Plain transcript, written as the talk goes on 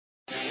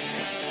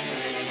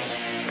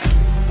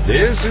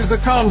This is the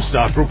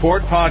Comstock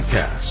Report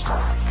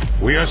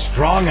podcast. We are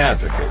strong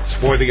advocates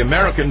for the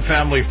American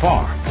family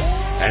farm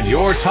and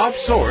your top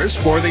source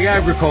for the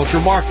agriculture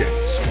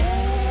markets.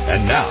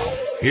 And now,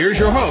 here's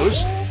your host,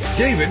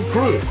 David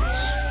Cruz.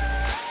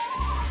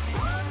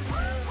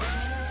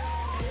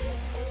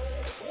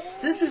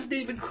 This is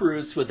David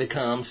Cruz with the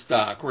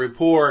Comstock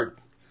Report.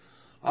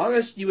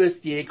 August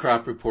USDA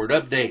crop report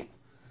update.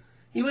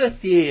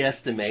 USDA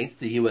estimates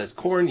the U.S.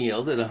 corn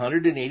yield at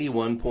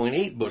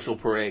 181.8 bushel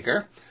per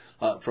acre,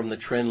 up from the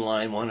trend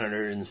line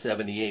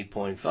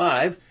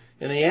 178.5,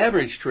 and the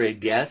average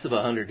trade guess of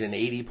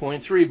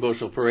 180.3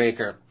 bushel per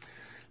acre.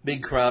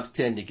 Big crops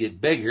tend to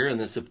get bigger, and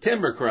the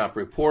September crop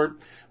report,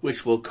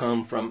 which will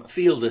come from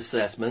field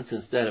assessments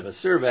instead of a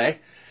survey,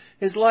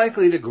 is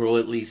likely to grow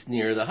at least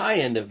near the high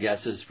end of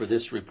guesses for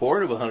this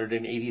report of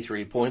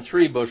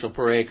 183.3 bushel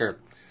per acre.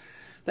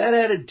 That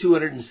added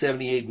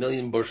 278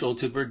 million bushel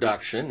to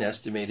production,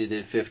 estimated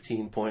at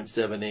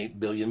 15.78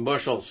 billion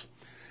bushels.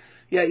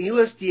 Yet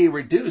USDA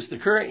reduced the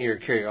current year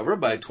carryover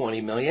by 20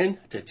 million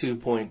to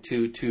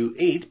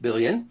 2.228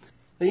 billion.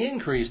 They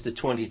increased the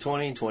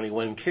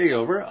 2020-21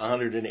 carryover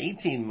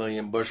 118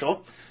 million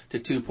bushel to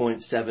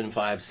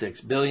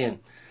 2.756 billion.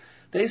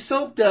 They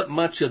soaked up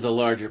much of the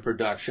larger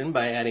production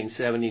by adding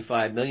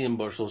 75 million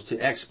bushels to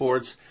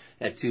exports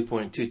at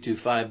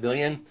 2.225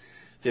 billion.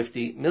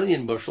 50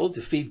 million bushel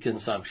to feed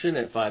consumption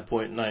at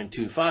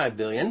 5.925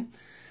 billion.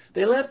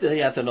 They left the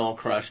ethanol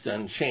crushed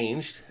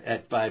unchanged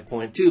at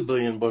 5.2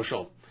 billion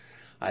bushel.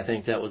 I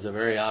think that was a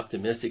very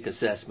optimistic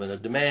assessment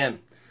of demand.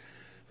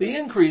 The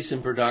increase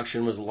in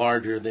production was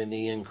larger than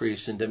the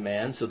increase in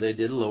demand, so they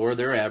did lower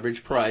their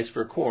average price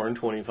for corn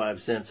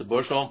 25 cents a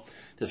bushel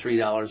to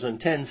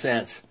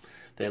 $3.10.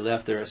 They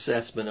left their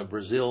assessment of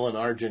Brazil and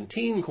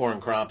Argentine corn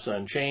crops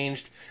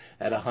unchanged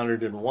at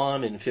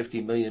 101 and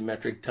 50 million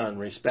metric ton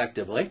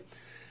respectively.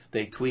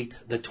 They tweaked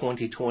the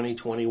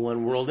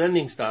 2020-21 world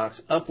ending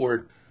stocks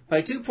upward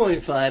by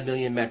 2.5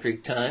 million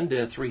metric ton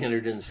to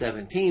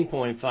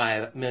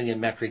 317.5 million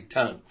metric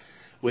ton,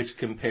 which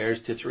compares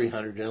to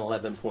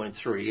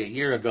 311.3 a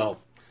year ago.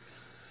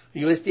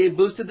 The USDA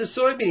boosted the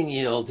soybean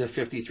yield to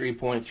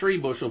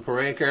 53.3 bushel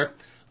per acre,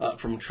 up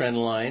from trend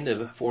line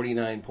of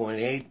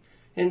 49.8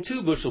 and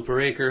 2 bushel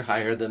per acre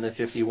higher than the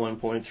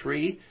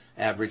 51.3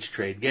 average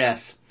trade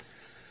guess.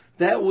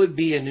 That would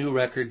be a new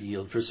record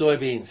yield for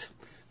soybeans.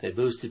 They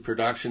boosted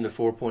production to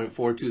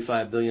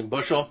 4.425 billion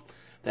bushel.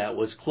 That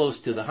was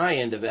close to the high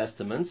end of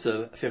estimates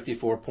of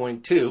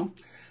 54.2.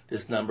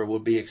 This number will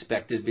be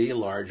expected to be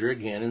larger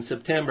again in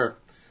September.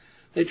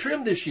 They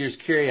trimmed this year's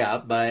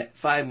carryout by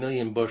 5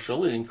 million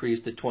bushel and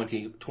increased the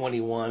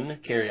 2021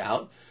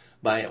 carryout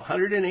by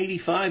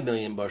 185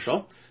 million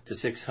bushel to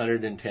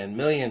 610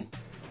 million.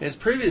 As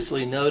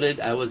previously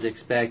noted, I was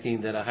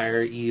expecting that a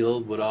higher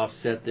yield would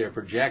offset their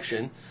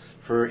projection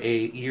for a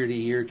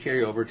year-to-year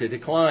carryover to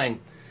decline,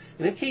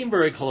 and it came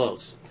very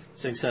close,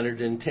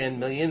 610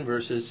 million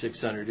versus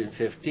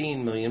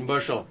 615 million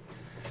bushel.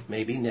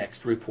 Maybe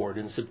next report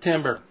in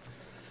September.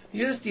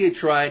 USDA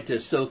tried to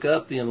soak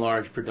up the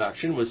enlarged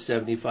production with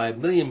 75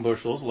 million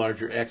bushels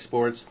larger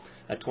exports,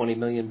 a 20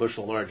 million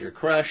bushel larger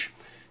crush,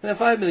 and a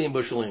 5 million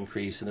bushel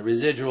increase in the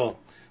residual.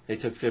 They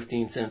took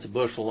 15 cents a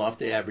bushel off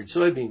the average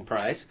soybean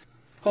price,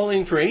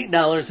 calling for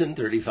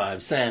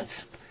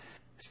 $8.35.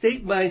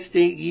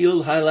 State-by-state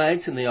yield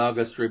highlights in the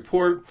August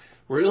report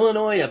were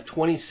Illinois up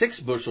 26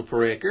 bushel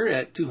per acre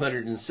at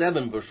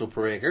 207 bushel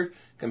per acre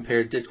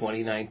compared to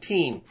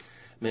 2019.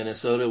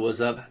 Minnesota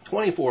was up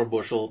 24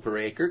 bushel per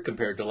acre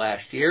compared to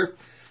last year.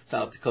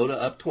 South Dakota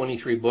up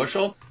 23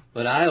 bushel,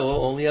 but Iowa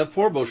only up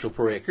 4 bushel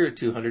per acre at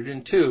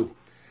 202.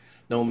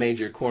 No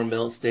major Corn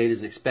Belt state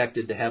is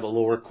expected to have a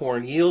lower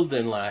corn yield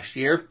than last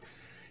year.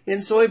 In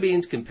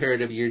soybeans,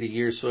 comparative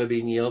year-to-year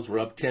soybean yields were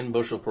up 10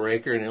 bushel per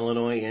acre in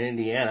Illinois and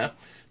Indiana,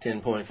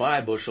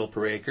 10.5 bushel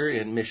per acre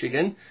in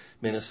Michigan.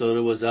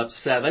 Minnesota was up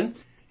 7.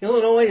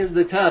 Illinois is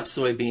the top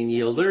soybean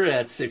yielder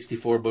at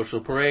 64 bushel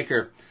per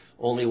acre.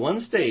 Only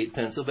one state,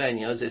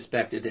 Pennsylvania, is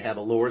expected to have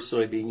a lower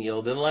soybean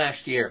yield than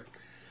last year.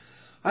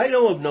 I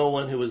know of no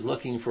one who was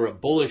looking for a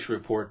bullish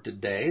report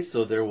today,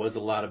 so there was a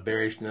lot of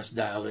bearishness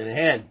dialed in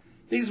ahead.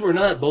 These were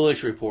not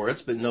bullish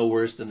reports, but no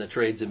worse than the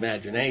trade's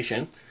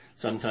imagination.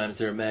 Sometimes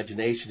their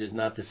imagination is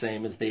not the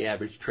same as the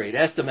average trade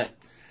estimate.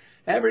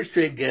 Average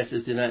trade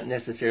guesses do not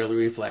necessarily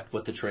reflect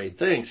what the trade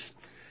thinks.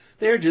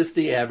 They are just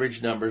the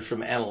average numbers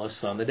from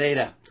analysts on the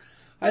data.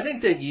 I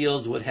think that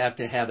yields would have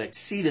to have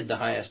exceeded the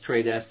highest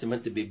trade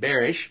estimate to be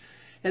bearish,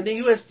 and the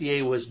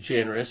USDA was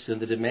generous in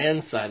the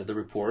demand side of the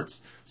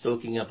reports,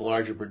 soaking up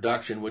larger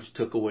production, which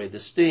took away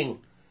the sting.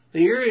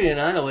 The area in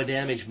Iowa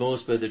damaged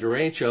most by the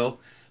derecho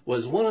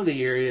was one of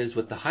the areas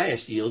with the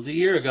highest yields a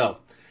year ago.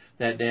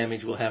 That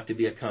damage will have to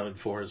be accounted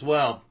for as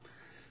well.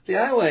 The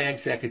Iowa Ag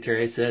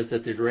Secretary says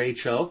that the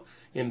derecho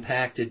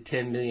impacted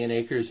 10 million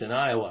acres in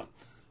Iowa.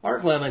 Our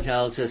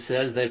climatologist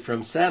says that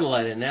from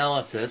satellite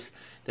analysis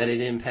that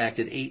it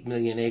impacted 8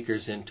 million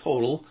acres in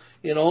total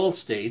in all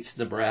states,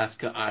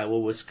 Nebraska, Iowa,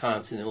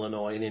 Wisconsin,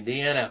 Illinois, and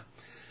Indiana.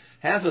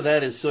 Half of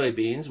that is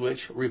soybeans,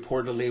 which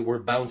reportedly were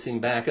bouncing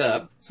back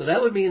up. So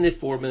that would mean that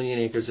 4 million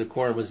acres of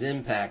corn was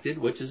impacted,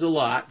 which is a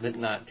lot, but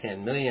not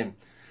 10 million.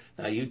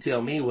 Now you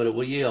tell me what it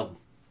will yield.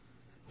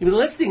 You've been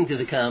listening to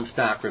the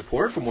Comstock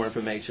Report. For more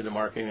information and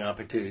marketing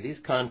opportunities,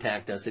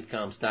 contact us at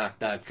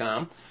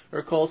Comstock.com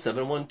or call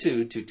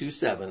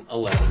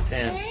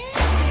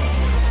 712-227-1110.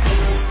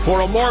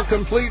 For a more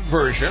complete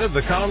version of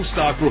the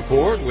Comstock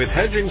Report with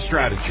hedging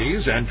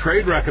strategies and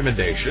trade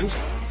recommendations,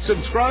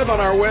 subscribe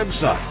on our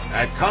website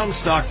at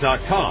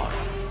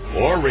Comstock.com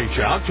or reach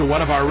out to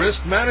one of our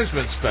risk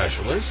management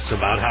specialists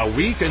about how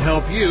we can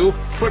help you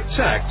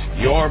protect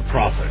your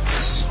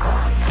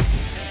profits.